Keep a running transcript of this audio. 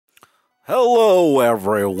Hello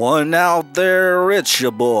everyone out there, it's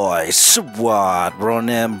your boy, SWAT,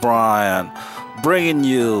 Ronan Brian, bringing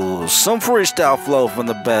you some freestyle flow from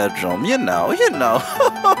the bedroom, you know.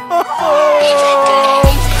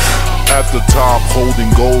 At the top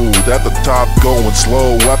holding gold, at the top going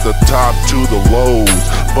slow, at the top to the lows,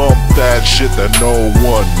 bump that shit that no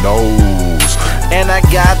one knows. And I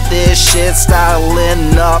got this shit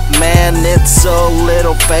styling up, man, it's a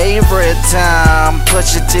little favorite time.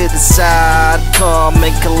 Push it to the side, come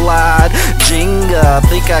and collide. Jenga,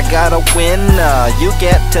 think I got a winner. You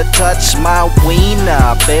get to touch my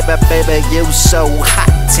wiener. Baby, you so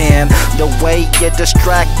hot. The way you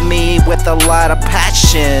distract me with a lot of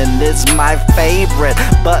passion is my favorite,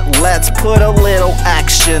 but let's put a little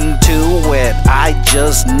action to it. I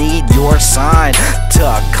just need your sign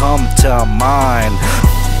to come to mine.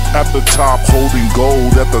 At the top holding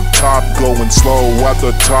gold, at the top going slow, at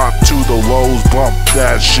the top to the lows, bump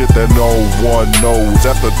that shit that no one knows.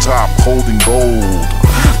 At the top holding gold.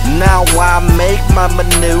 Now I make my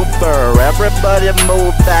maneuver, everybody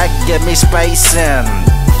move back, give me spacing.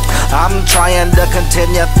 I'm trying to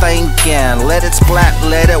continue thinking. Let it splat,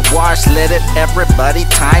 let it wash, let it everybody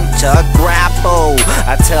time to grapple.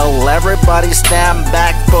 I tell everybody stand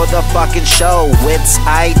back for the fucking show. It's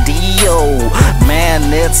ideal.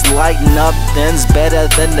 Man, it's like nothing's better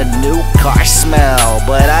than the new car smell.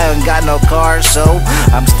 But I ain't got no car, so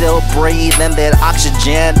I'm still breathing that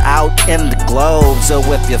oxygen out in the globe. So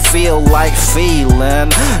if you feel like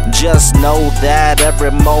feeling, just know that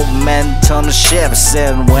every momentum shifts,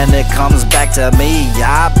 and when it comes back to me,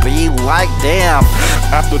 I be like, damn.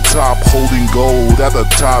 At the top holding gold, at the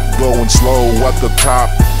top going slow, at the top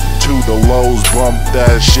to the lows, bump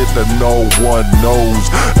that shit that no one knows.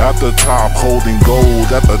 At the top holding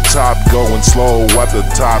gold, at the top going slow, at the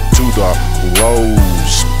top to the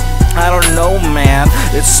lows. I don't know, man,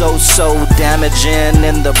 it's so damaging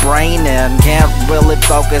in the brain and can't really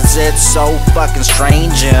focus, it's so fucking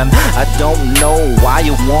strange. And I don't know why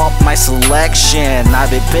you want my selection. I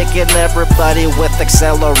be picking everybody with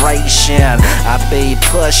acceleration. I be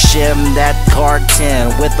pushing that carton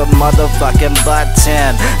with a motherfucking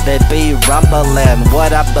button. They be rumbling,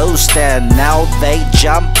 what I boosting, now they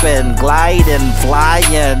jumping, gliding,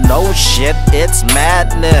 flying. Oh shit, it's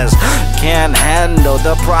madness, can't handle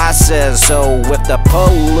the process. So with the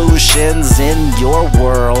pollutions in your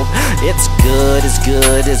world, it's good,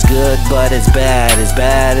 but it's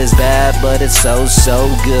bad, but it's so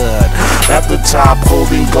good. At the top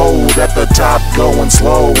holding gold, at the top going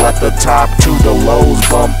slow, at the top to the lows,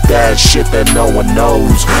 bump that shit that no one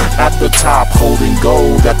knows. At the top holding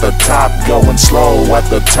gold, at the top going slow, at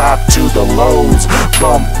the top to the lows,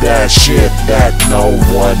 bump that shit that no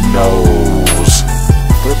one knows.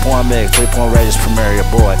 3-point mix, 3-point Regis Premier, your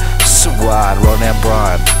boy, SWAT, Ronan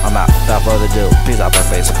Brian. I'm out. Without further ado, peace out, my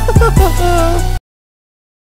face.